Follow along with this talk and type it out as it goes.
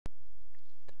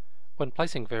When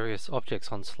placing various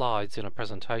objects on slides in a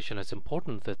presentation, it's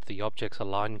important that the objects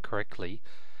align correctly,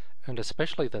 and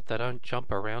especially that they don't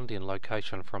jump around in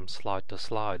location from slide to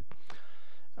slide.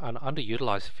 An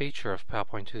underutilized feature of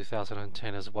PowerPoint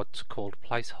 2010 is what's called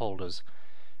placeholders,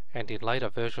 and in later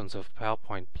versions of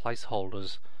PowerPoint,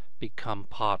 placeholders become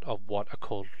part of what are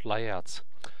called layouts.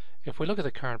 If we look at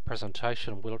the current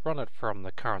presentation, we'll run it from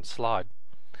the current slide,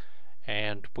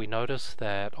 and we notice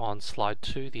that on slide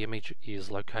 2 the image is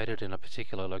located in a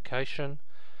particular location.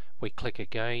 We click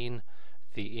again,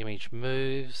 the image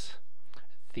moves,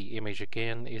 the image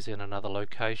again is in another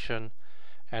location,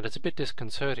 and it's a bit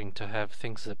disconcerting to have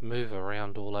things that move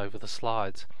around all over the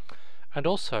slides. And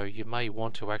also you may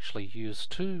want to actually use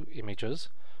two images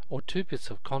or two bits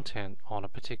of content on a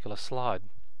particular slide.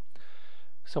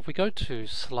 So if we go to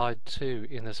slide 2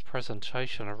 in this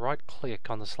presentation and right click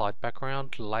on the slide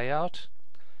background, layout,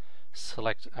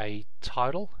 select a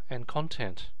title and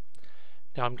content.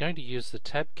 Now I'm going to use the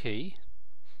tab key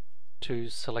to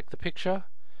select the picture.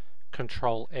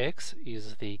 Control X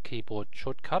is the keyboard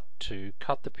shortcut to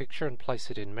cut the picture and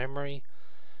place it in memory.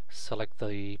 Select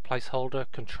the placeholder,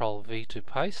 Control V to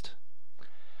paste,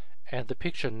 and the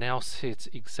picture now sits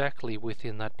exactly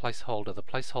within that placeholder. The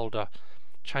placeholder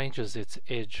changes its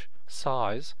edge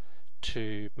size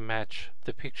to match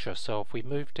the picture. So if we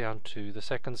move down to the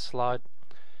second slide,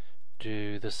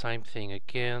 do the same thing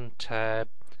again, tab,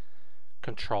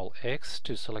 Control X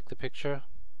to select the picture,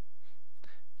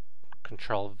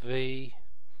 Control V,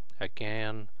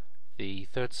 again the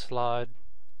third slide,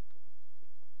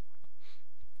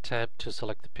 tab to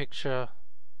select the picture,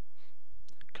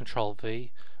 Control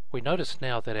V. We notice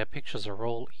now that our pictures are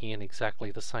all in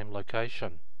exactly the same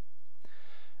location.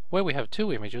 Where we have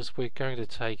two images, we're going to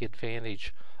take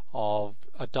advantage of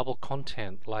a double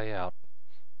content layout.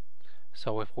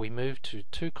 So if we move to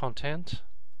two content,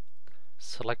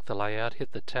 select the layout,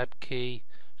 hit the tab key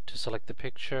to select the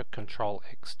picture, Control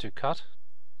X to cut,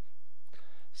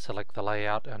 select the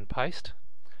layout and paste,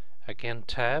 again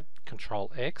tab,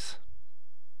 Control X,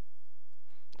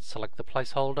 select the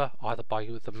placeholder either by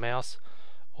with the mouse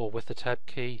or with the tab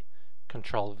key,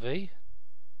 Control V,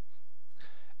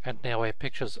 and now our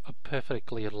pictures are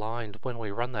perfectly aligned. When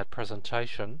we run that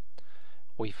presentation,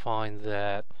 we find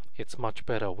that it's much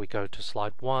better. We go to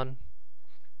slide 1,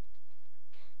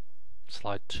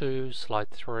 slide 2, slide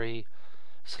 3,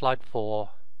 slide 4,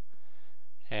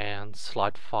 and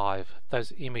slide 5.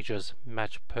 Those images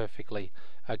match perfectly.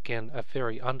 Again, a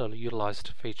very underutilized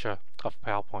feature of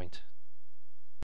PowerPoint.